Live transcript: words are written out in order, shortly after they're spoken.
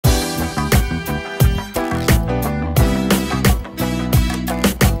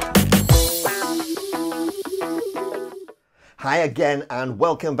Hi again and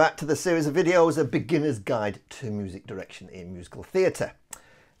welcome back to the series of videos, A Beginner's Guide to Music Direction in Musical Theatre.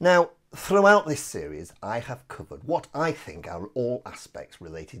 Now, throughout this series, I have covered what I think are all aspects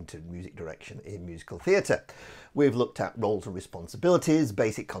relating to music direction in musical theatre. We've looked at roles and responsibilities,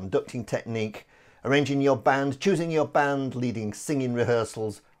 basic conducting technique, arranging your band, choosing your band, leading singing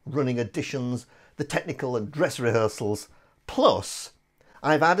rehearsals, running auditions, the technical and dress rehearsals, plus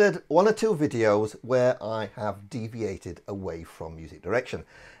I've added one or two videos where I have deviated away from music direction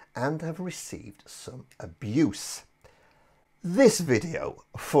and have received some abuse. This video,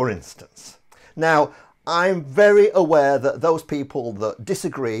 for instance. Now, I'm very aware that those people that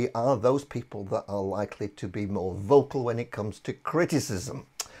disagree are those people that are likely to be more vocal when it comes to criticism.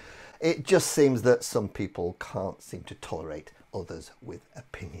 It just seems that some people can't seem to tolerate others with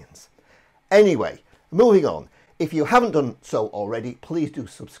opinions. Anyway, moving on. If you haven't done so already, please do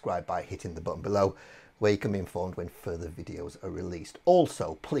subscribe by hitting the button below where you can be informed when further videos are released.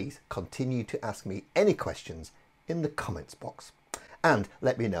 Also, please continue to ask me any questions in the comments box and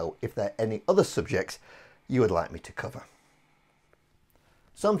let me know if there are any other subjects you would like me to cover.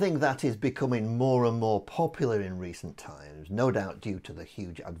 Something that is becoming more and more popular in recent times, no doubt due to the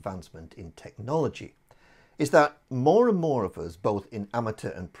huge advancement in technology, is that more and more of us, both in amateur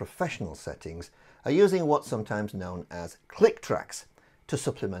and professional settings, are using what's sometimes known as click tracks to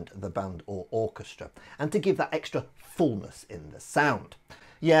supplement the band or orchestra and to give that extra fullness in the sound.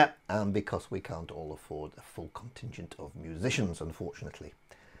 Yeah, and because we can't all afford a full contingent of musicians, unfortunately.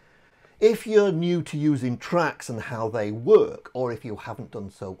 If you're new to using tracks and how they work, or if you haven't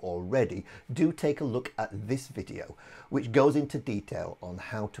done so already, do take a look at this video, which goes into detail on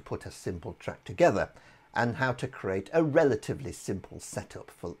how to put a simple track together and how to create a relatively simple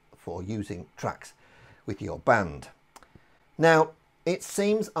setup for using tracks with your band. Now, it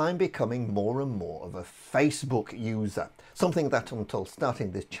seems I'm becoming more and more of a Facebook user, something that until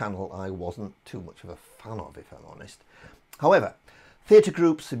starting this channel I wasn't too much of a fan of, if I'm honest. However, theatre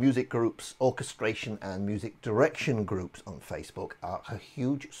groups, music groups, orchestration and music direction groups on Facebook are a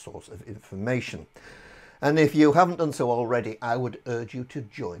huge source of information. And if you haven't done so already, I would urge you to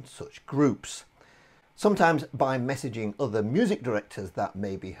join such groups. Sometimes by messaging other music directors that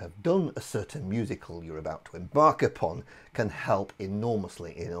maybe have done a certain musical you're about to embark upon can help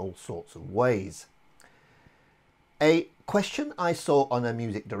enormously in all sorts of ways. A question I saw on a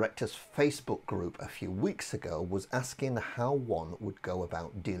music director's Facebook group a few weeks ago was asking how one would go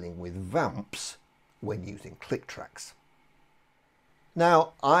about dealing with Vamps when using click tracks.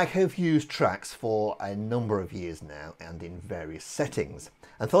 Now, I have used tracks for a number of years now and in various settings,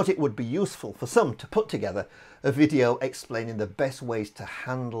 and thought it would be useful for some to put together a video explaining the best ways to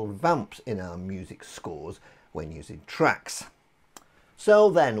handle Vamps in our music scores when using tracks. So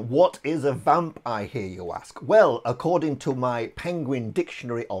then, what is a Vamp, I hear you ask? Well, according to my Penguin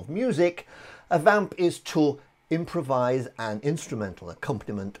Dictionary of Music, a Vamp is to improvise an instrumental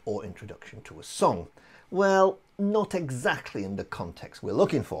accompaniment or introduction to a song. Well, not exactly in the context we're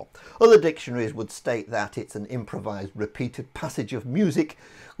looking for. Other dictionaries would state that it's an improvised repeated passage of music,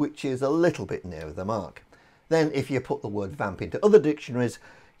 which is a little bit nearer the mark. Then if you put the word vamp into other dictionaries,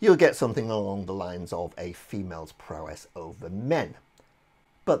 you'll get something along the lines of a female's prowess over men.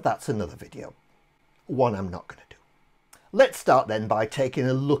 But that's another video, one I'm not going to do. Let's start then by taking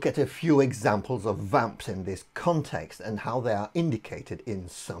a look at a few examples of vamps in this context and how they are indicated in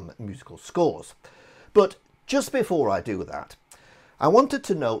some musical scores. But just before I do that, I wanted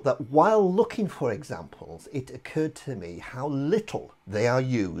to note that while looking for examples, it occurred to me how little they are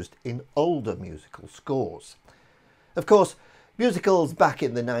used in older musical scores. Of course, musicals back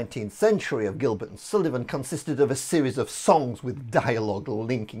in the 19th century of Gilbert and Sullivan consisted of a series of songs with dialogue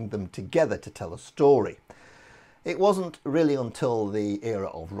linking them together to tell a story. It wasn't really until the era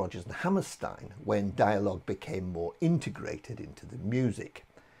of Rodgers and Hammerstein when dialogue became more integrated into the music.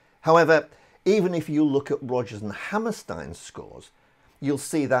 However, even if you look at Rodgers and Hammerstein's scores, you'll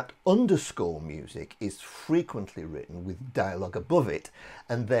see that underscore music is frequently written with dialogue above it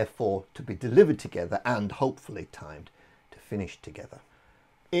and therefore to be delivered together and hopefully timed to finish together.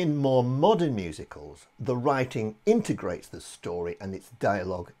 In more modern musicals, the writing integrates the story and its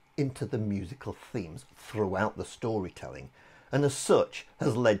dialogue into the musical themes throughout the storytelling, and as such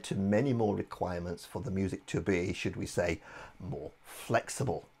has led to many more requirements for the music to be, should we say, more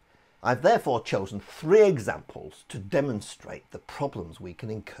flexible. I've therefore chosen 3 examples to demonstrate the problems we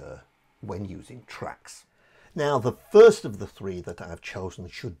can incur when using tracks. Now, the first of the 3 that I've chosen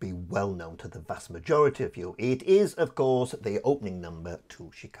should be well known to the vast majority of you. It is, of course, the opening number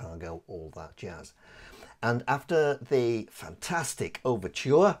to Chicago, All That Jazz. And after the fantastic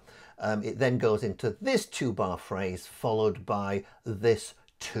overture, it then goes into this 2-bar phrase followed by this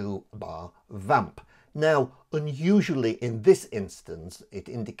 2-bar vamp. Now, unusually in this instance, it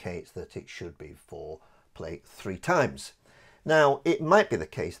indicates that it should be for play 3 times. Now, it might be the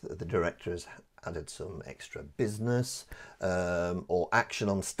case that the director has added some extra business or action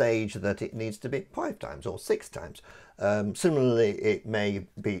on stage that it needs to be 5 times or 6 times. Similarly, it may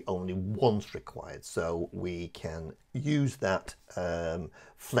be only once required, so we can use that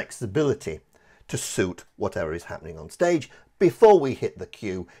flexibility to suit whatever is happening on stage before we hit the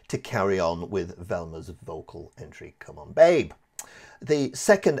cue to carry on with Velma's vocal entry, Come On Babe. The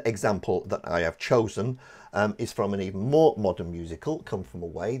second example that I have chosen is from an even more modern musical, Come From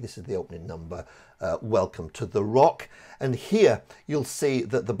Away. This is the opening number, Welcome to the Rock. And here you'll see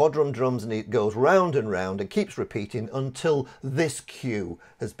that the bodrum drums, and it goes round and round and keeps repeating until this cue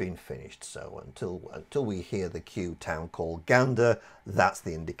has been finished. So until we hear the cue Town Call Gander, that's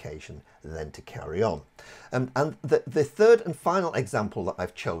the indication then to carry on. And the third and final example that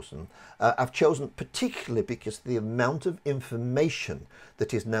I've chosen particularly because the amount of information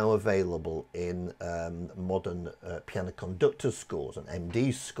that is now available in modern piano conductor scores and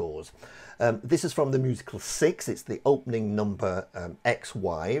MD scores. This is from the musical 6. It's the opening number,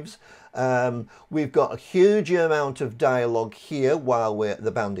 Ex-Wives. We've got a huge amount of dialogue here while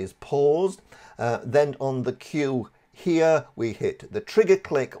the band is paused. Then on the cue here we hit the trigger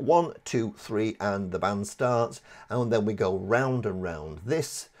click, 1, 2, 3, and the band starts, and then we go round and round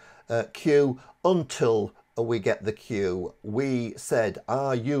this cue until we get the cue. We said,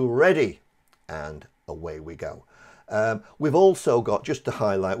 are you ready? And away we go. We've also got, just to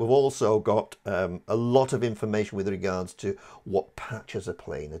highlight, we've also got a lot of information with regards to what patches are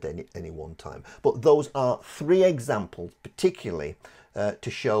playing at any one time. But those are 3 examples particularly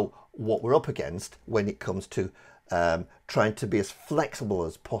to show what we're up against when it comes to trying to be as flexible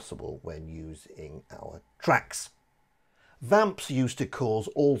as possible when using our tracks. Vamps used to cause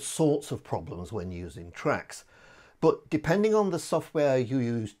all sorts of problems when using tracks, but depending on the software you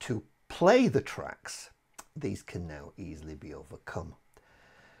use to play the tracks, these can now easily be overcome.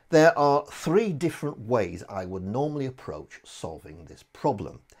 There are 3 different ways I would normally approach solving this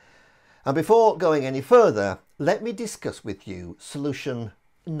problem. And before going any further, let me discuss with you solution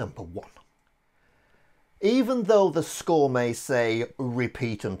number 1. Even though the score may say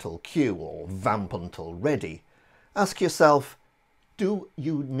repeat until cue or vamp until ready, ask yourself, do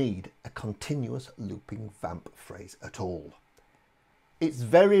you need a continuous looping vamp phrase at all? It's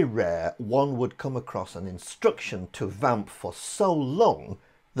very rare one would come across an instruction to vamp for so long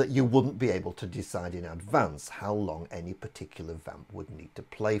that you wouldn't be able to decide in advance how long any particular vamp would need to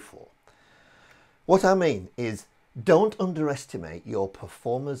play for. What I mean is, don't underestimate your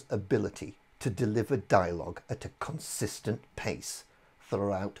performer's ability to deliver dialogue at a consistent pace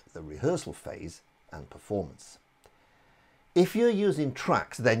throughout the rehearsal phase and performance. If you're using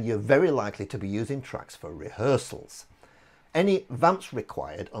tracks, then you're very likely to be using tracks for rehearsals. Any vamps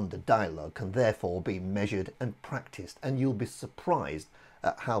required under dialogue can therefore be measured and practiced, and you'll be surprised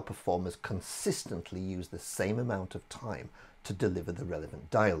at how performers consistently use the same amount of time to deliver the relevant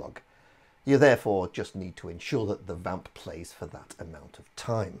dialogue. You therefore just need to ensure that the vamp plays for that amount of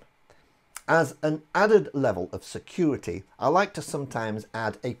time. As an added level of security, I like to sometimes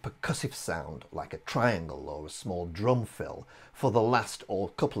add a percussive sound like a triangle or a small drum fill for the last or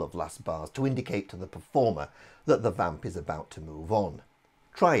couple of last bars to indicate to the performer that the vamp is about to move on.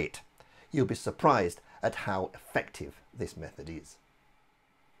 Try it. You'll be surprised at how effective this method is.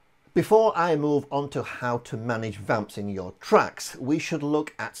 Before I move on to how to manage vamps in your tracks, we should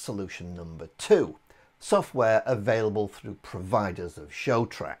look at solution number 2, software available through providers of show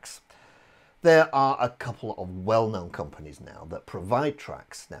tracks. There are a couple of well-known companies now that provide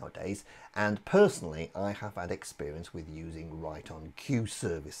tracks nowadays, and personally I have had experience with using Right On Cue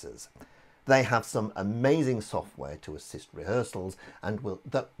services. They have some amazing software to assist rehearsals and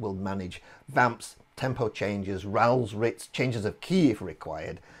that will manage vamps, tempo changes, ralls, rits, changes of key if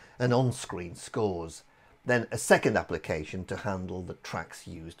required, and on-screen scores. Then a second application to handle the tracks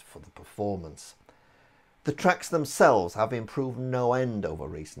used for the performance. The tracks themselves have improved no end over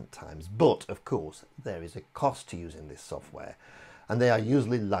recent times, but of course there is a cost to using this software, and they are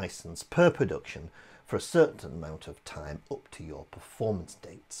usually licensed per production for a certain amount of time up to your performance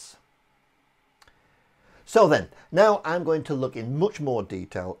dates. So then, now I'm going to look in much more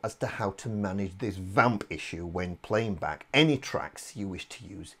detail as to how to manage this vamp issue when playing back any tracks you wish to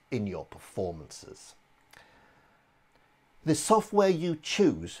use in your performances. The software you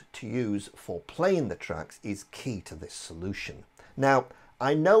choose to use for playing the tracks is key to this solution. Now,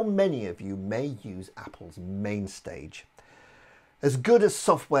 I know many of you may use Apple's MainStage. As good as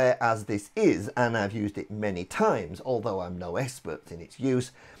software as this is, and I've used it many times, although I'm no expert in its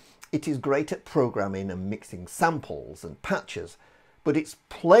use, it is great at programming and mixing samples and patches, but its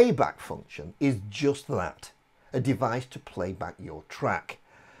playback function is just that, a device to play back your track.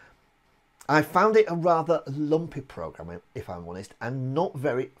 I found it a rather lumpy program, if I'm honest, and not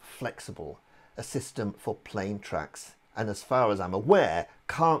very flexible, a system for playing tracks, and as far as I'm aware,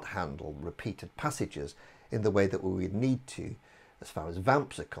 can't handle repeated passages in the way that we would need to as far as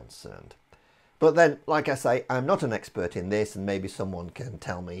Vamps are concerned. But then, like I say, I'm not an expert in this, and maybe someone can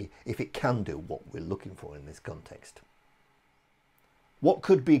tell me if it can do what we're looking for in this context. What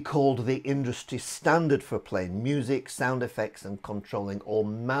could be called the industry standard for playing music, sound effects and controlling all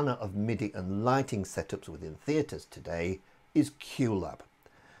manner of MIDI and lighting setups within theatres today is QLab.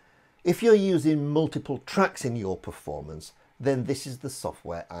 If you're using multiple tracks in your performance, then this is the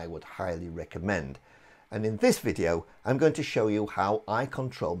software I would highly recommend. And in this video, I'm going to show you how I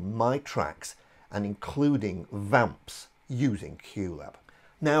control my tracks and including Vamps using QLab.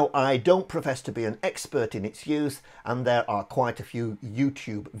 Now, I don't profess to be an expert in its use, and there are quite a few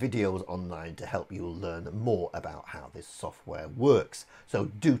YouTube videos online to help you learn more about how this software works. So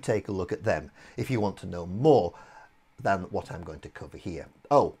do take a look at them if you want to know more than what I'm going to cover here.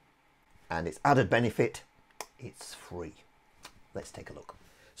 Oh, and its added benefit, it's free. Let's take a look.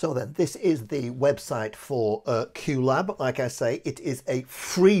 So then, this is the website for QLab. Like I say, it is a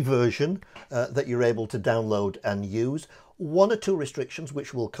free version that you're able to download and use. One or two restrictions,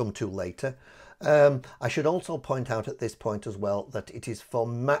 which we'll come to later. I should also point out at this point as well that it is for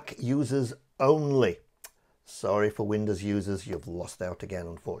Mac users only. Sorry for Windows users, you've lost out again,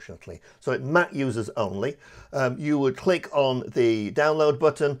 unfortunately. So Mac users only. You would click on the download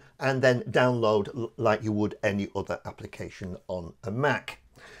button and then download like you would any other application on a Mac.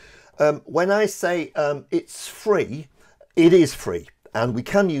 When I say it's free, it is free, and we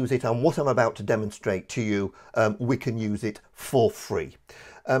can use it, and what I'm about to demonstrate to you, we can use it for free.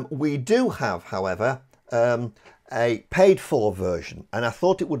 We do have, however, a paid-for version, and I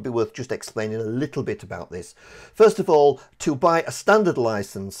thought it would be worth just explaining a little bit about this. First of all, to buy a standard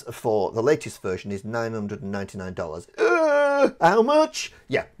license for the latest version is $999. How much?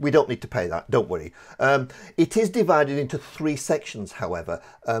 Yeah, we don't need to pay that, don't worry. It is divided into three sections, however,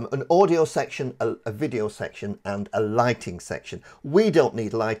 an audio section, a video section, and a lighting section. We don't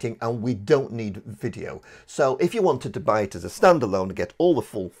need lighting and we don't need video. So if you wanted to buy it as a standalone to get all the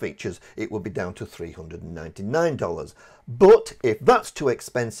full features, it would be down to $399. But if that's too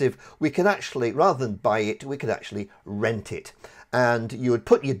expensive, we can actually, rather than buy it, we could actually rent it. And you would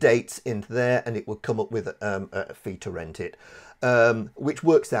put your dates into there and it would come up with a fee to rent it, which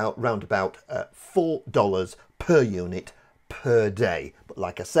works out round about $4 per unit per day. But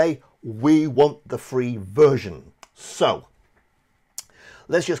like I say, we want the free version. So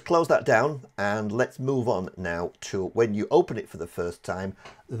let's just close that down and let's move on now to when you open it for the first time,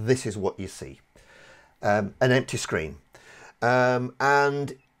 this is what you see. An empty screen.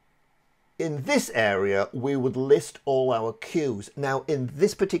 And in this area, we would list all our cues. Now, in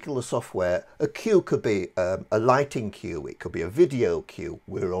this particular software, a cue could be a lighting cue, it could be a video cue.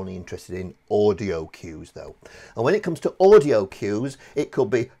 We're only interested in audio cues, though. And when it comes to audio cues, it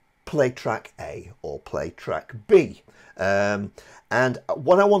could be play track A or play track B. And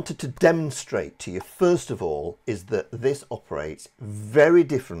what I wanted to demonstrate to you, first of all, is that this operates very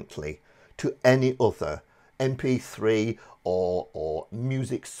differently to any other MP3 or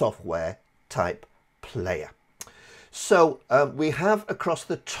music software type player. So we have across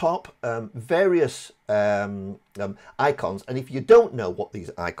the top various icons, and if you don't know what these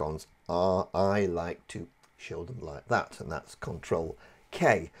icons are, I like to show them like that, and that's Control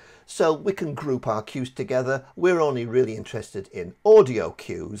K. So we can group our cues together. We're only really interested in audio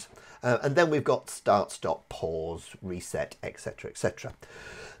cues, and then we've got start, stop, pause, reset, etc., etc.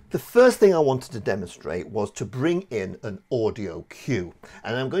 The first thing I wanted to demonstrate was to bring in an audio cue,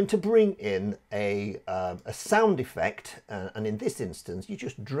 and I'm going to bring in a sound effect, and in this instance you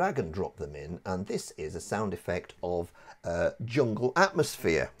just drag and drop them in, and this is a sound effect of jungle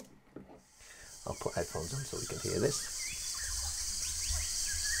atmosphere. I'll put headphones on so we can hear this.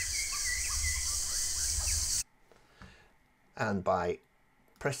 And by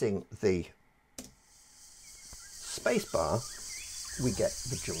pressing the space bar, we get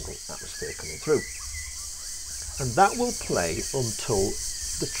the jungle atmosphere coming through, and that will play until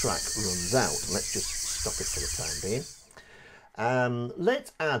the track runs out. Let's just stop it for the time being.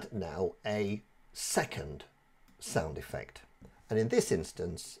 Let's add now a second sound effect, And in this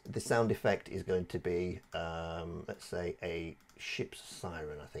instance, the sound effect is going to be, let's say, a ship's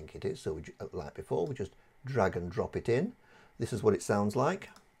siren, I think it is. So we, like before, we just drag and drop it in. This is what it sounds like.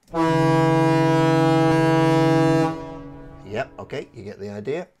 Yep, okay, you get the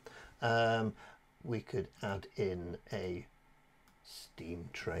idea. We could add in a steam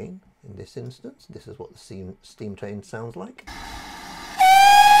train in this instance. This is what the steam train sounds like.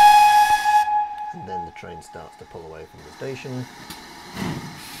 And then the train starts to pull away from the station.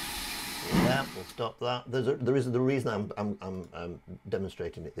 Yeah, we'll stop that. There is the reason I'm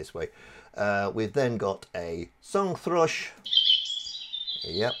demonstrating it this way. We've then got a song thrush.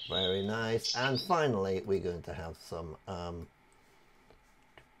 Yep, very nice. And finally, we're going to have some,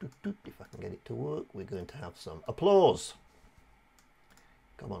 if I can get it to work, we're going to have some applause.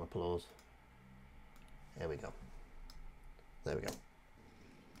 Come on, applause. There we go. There we go.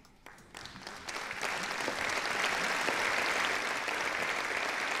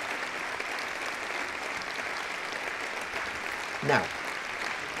 Now,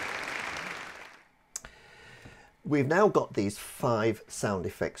 we've now got these 5 sound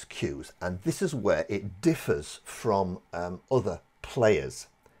effects cues, and this is where it differs from other players,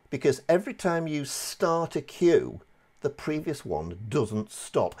 because every time you start a cue, the previous one doesn't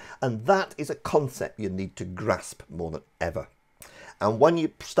stop, and that is a concept you need to grasp more than ever. And when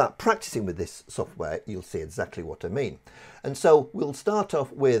you start practicing with this software, you'll see exactly what I mean. And so we'll start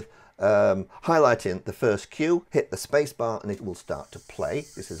off with highlighting the first cue, hit the space bar, and it will start to play.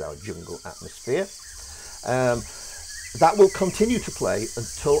 This is our jungle atmosphere. That will continue to play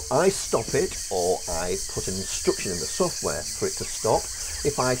until I stop it, or I put an instruction in the software for it to stop.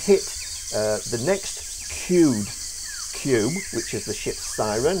 If I hit the next cued cue, which is the ship's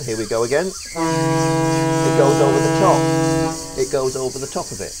siren, here we go again, it goes over the top. It goes over the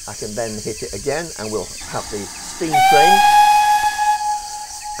top of it. I can then hit it again, and we'll have the steam train.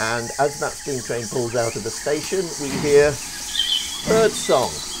 And as that steam train pulls out of the station, we hear bird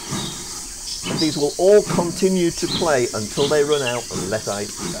song. And these will all continue to play until they run out, unless I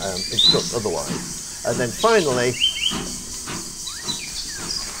instruct otherwise. And then finally,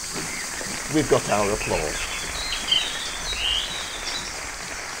 we've got our applause.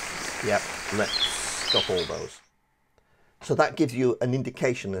 Yep, let's stop all those. So that gives you an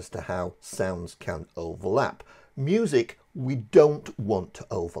indication as to how sounds can overlap. Music, we don't want to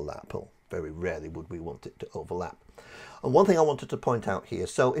overlap, or very rarely would we want it to overlap. And one thing I wanted to point out here,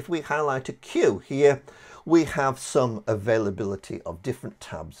 so if we highlight a cue here, we have some availability of different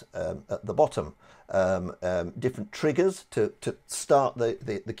tabs at the bottom, different triggers to start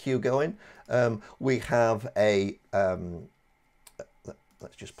the cue going. We have a,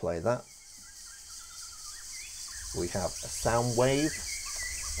 let's just play that. We have a sound wave.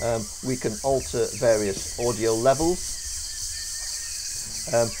 We can alter various audio levels.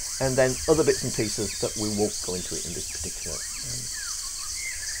 And then other bits and pieces that we won't go into it in this particular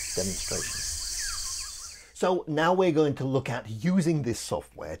demonstration. So now we're going to look at using this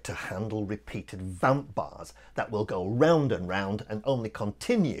software to handle repeated vamp bars that will go round and round and only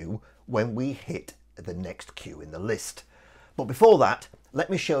continue when we hit the next cue in the list. But before that, let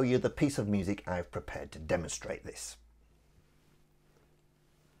me show you the piece of music I've prepared to demonstrate this.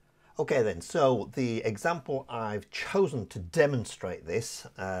 Okay then, so the example I've chosen to demonstrate this,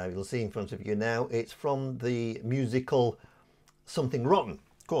 you'll see in front of you now, it's from the musical Something Rotten.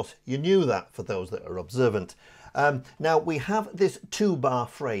 Of course, you knew that for those that are observant. Now we have this 2-bar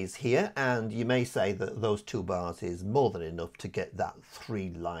phrase here, and you may say that those 2 bars is more than enough to get that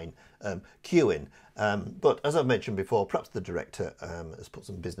 3-line cue in. But as I've mentioned before, perhaps the director has put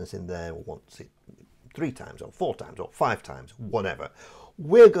some business in there, or wants it 3 times or 4 times or 5 times, whatever.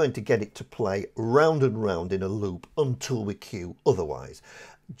 We're going to get it to play round and round in a loop until we cue otherwise.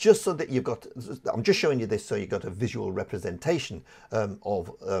 Just so that you've got, I'm just showing you this so you've got a visual representation of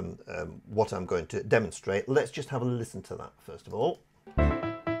what I'm going to demonstrate. Let's just have a listen to that first of all.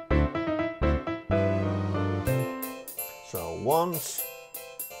 So once,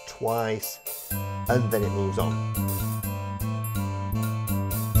 twice, and then it moves on.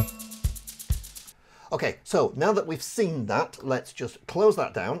 Okay, so now that we've seen that, let's just close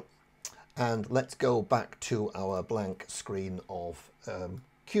that down and let's go back to our blank screen of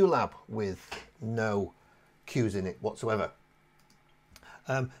QLab with no cues in it whatsoever.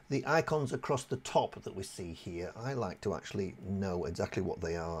 The icons across the top that we see here, I like to actually know exactly what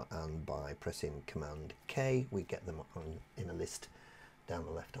they are, and by pressing Command K we get them in a list down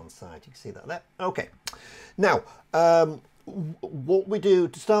the left hand side. You can see that there. Okay, now what we do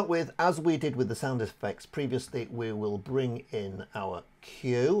to start with, as we did with the sound effects previously, we will bring in our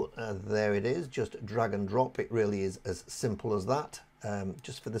cue. There it is, just drag and drop. It really is as simple as that.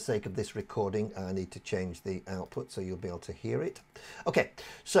 Just for the sake of this recording, I need to change the output so you'll be able to hear it. Okay,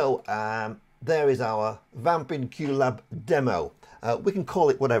 so there is our Vamp in QLab demo. We can call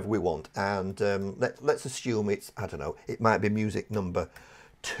it whatever we want, and let's assume it's, I don't know, it might be music number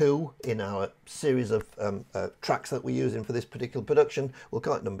 2 in our series of tracks that we're using for this particular production. We'll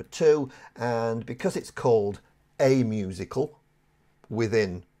call it number 2, and because it's called a musical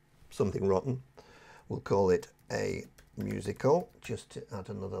within something rotten, we'll call it a musical, just to add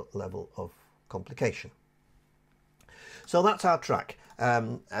another level of complication. So that's our track.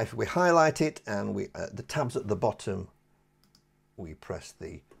 If we highlight it and we the tabs at the bottom, we press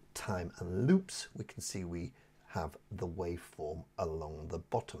the time and loops, we can see we have the waveform along the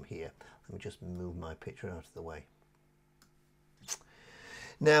bottom here. Let me just move my picture out of the way.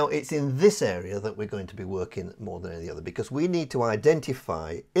 Now it's in this area that we're going to be working more than any other, because we need to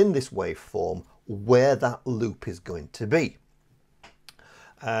identify in this waveform where that loop is going to be.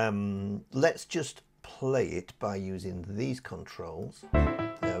 Let's just play it by using these controls.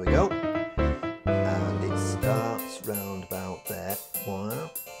 There we go. And it starts round about there.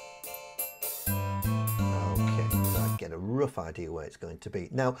 Wow. Okay, so I get a rough idea where it's going to be.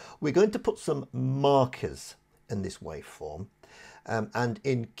 Now we're going to put some markers in this waveform. And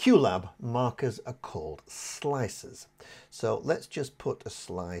in QLab, markers are called slices. So let's just put a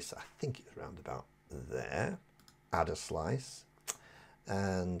slice, I think it's round about there, add a slice,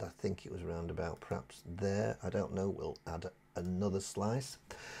 and I think it was round about perhaps there, I don't know, we'll add another slice.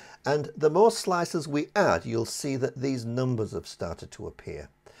 And the more slices we add, you'll see that these numbers have started to appear.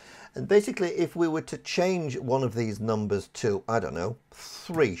 And basically, if we were to change one of these numbers to, I don't know,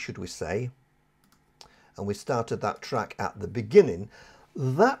 3, should we say, and we started that track at the beginning,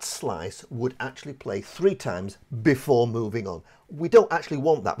 that slice would actually play 3 times before moving on. We don't actually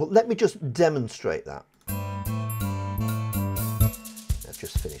want that, but let me just demonstrate that. I've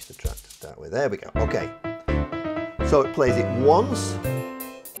just finished the track to start with. There we go. Okay. So it plays it once,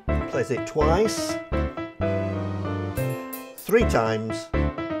 plays it twice, 3 times,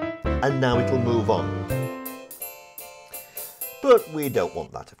 and now it'll move on. But we don't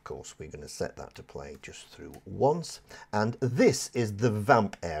want that, of course. We're going to set that to play just through once. And this is the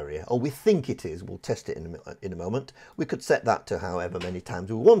vamp area, or we think it is. We'll test it in a moment. We could set that to however many times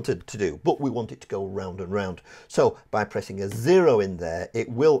we wanted to do, but we want it to go round and round. So by pressing a 0 in there, it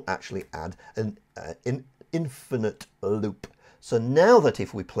will actually add an infinite loop. So now that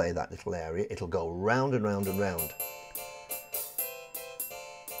if we play that little area, it'll go round and round and round.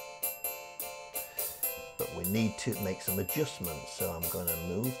 But we need to make some adjustments, so I'm going to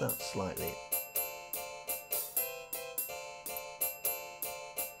move that slightly.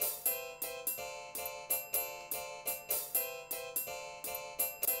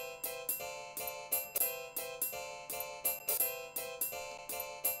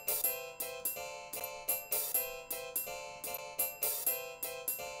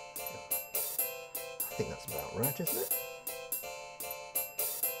 I think that's about right, isn't it?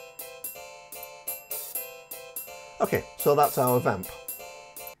 Okay, so that's our vamp.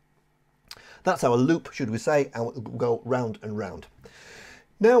 That's our loop, should we say, and we'll go round and round.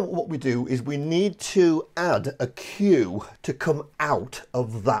 Now what we do is we need to add a cue to come out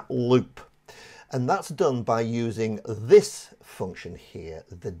of that loop. And that's done by using this function here,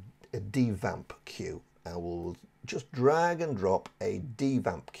 the devamp cue. And we'll just drag and drop a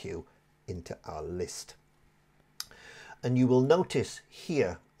devamp cue into our list. And you will notice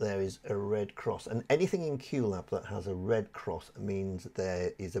here there is a red cross, and anything in QLab that has a red cross means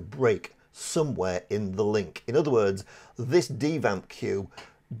there is a break somewhere in the link. In other words, this devamp cue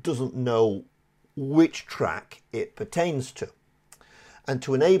doesn't know which track it pertains to. And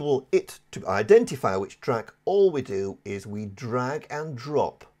to enable it to identify which track, all we do is we drag and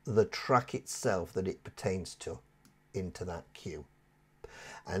drop the track itself that it pertains to into that cue.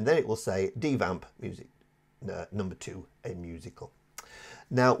 And then it will say devamp music number 2, a musical.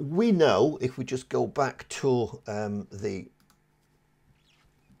 Now we know, if we just go back to the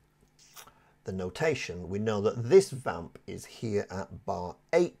notation, we know that this vamp is here at bar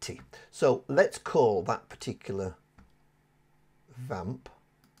 80. So let's call that particular vamp,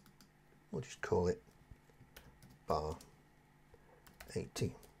 we'll just call it bar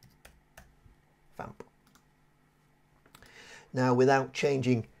 80 vamp. Now without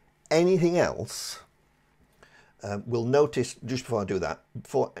changing anything else, we'll notice, just before I do that,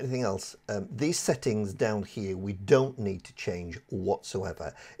 before anything else, these settings down here we don't need to change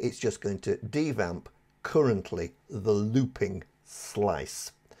whatsoever. It's just going to devamp currently the looping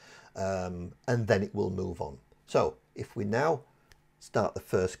slice, and then it will move on. So if we now start the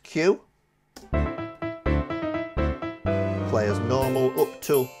first cue, play as normal up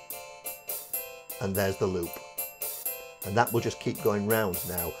to, and there's the loop. And that will just keep going round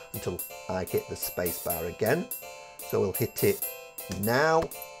now until I hit the space bar again. So we'll hit it now,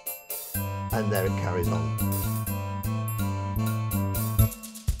 and there it carries on.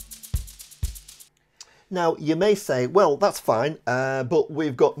 Now you may say, well, that's fine, but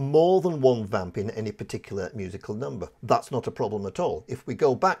we've got more than one vamp in any particular musical number. That's not a problem at all. If we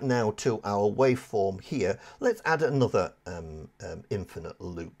go back now to our waveform here, let's add another infinite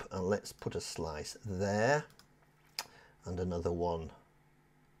loop, and let's put a slice there and another one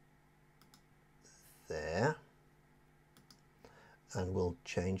there. And we'll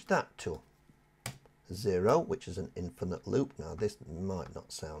change that to 0, which is an infinite loop. Now this might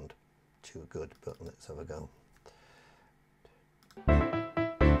not sound too good, but let's have a go.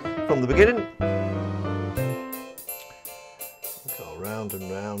 From the beginning, go round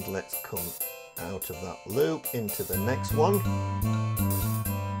and round. Let's come out of that loop into the next one.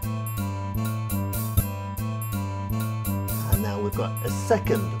 And now we've got a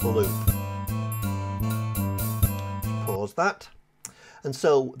second loop. Pause that. And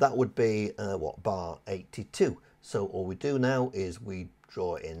so that would be, what, bar 82. So all we do now is we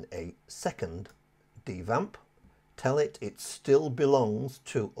draw in a second devamp, tell it still belongs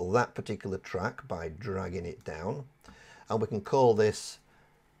to that particular track by dragging it down, and we can call this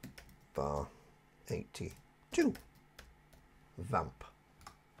bar 82 vamp.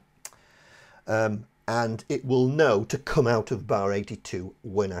 And it will know to come out of bar 82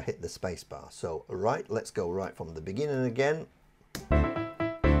 when I hit the space bar. So right, let's go right from the beginning again.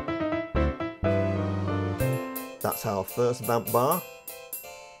 That's our first vamp bar.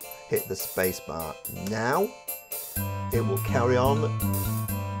 Hit the space bar now. It will carry on.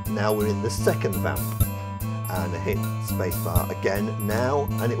 Now we're in the second vamp. And hit space bar again now,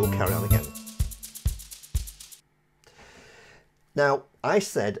 and it will carry on again. Now, I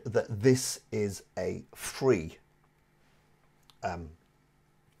said that this is a free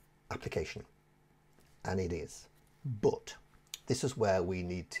application, and it is. But this is where we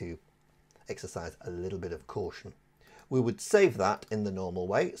need to exercise a little bit of caution. We would save that in the normal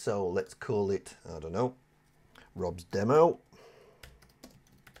way, so let's call it, I don't know, Rob's demo.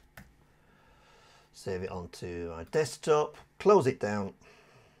 Save it onto my desktop, close it down,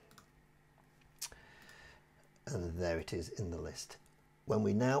 and there it is in the list. When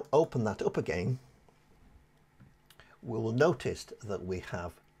we now open that up again, we will notice that we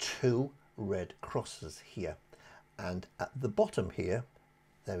have two red crosses here, and at the bottom here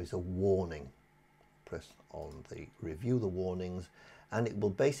there is a warning. Press on the review the warnings, and it will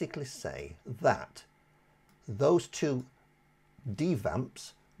basically say that those two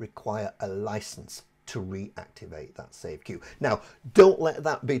devamps require a license to reactivate that save cue. Now, don't let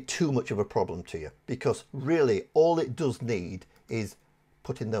that be too much of a problem to you, because really all it does need is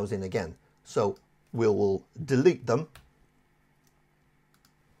putting those in again. So we will delete them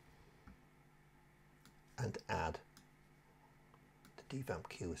and add the devamp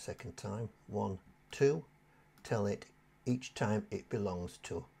cue a second time. 1, 2, tell it each time it belongs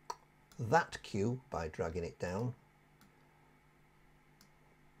to that cue by dragging it down.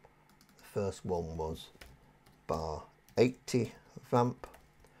 The first one was bar 80 vamp,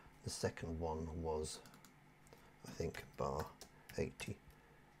 the second one was, I think, bar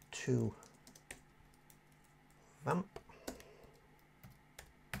 82 vamp.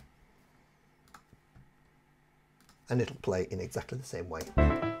 And it'll play in exactly the same way.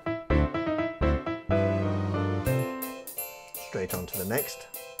 Straight on to the next.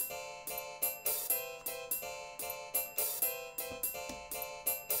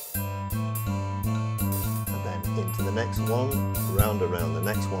 And then into the next one, round around the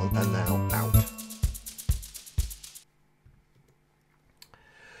next one, and now out.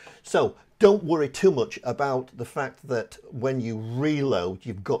 So don't worry too much about the fact that when you reload,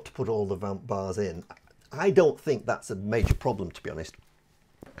 you've got to put all the vamp bars in. I don't think that's a major problem, to be honest.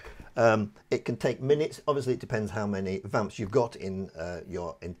 It can take minutes. Obviously, it depends how many vamps you've got in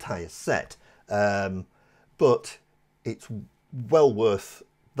your entire set. But it's well worth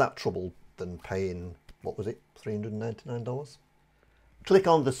that trouble than paying, what was it, $399? Click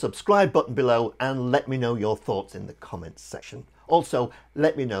on the subscribe button below and let me know your thoughts in the comments section. Also,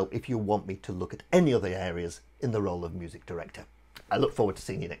 let me know if you want me to look at any other areas in the role of music director. I look forward to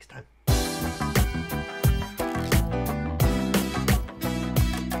seeing you next time.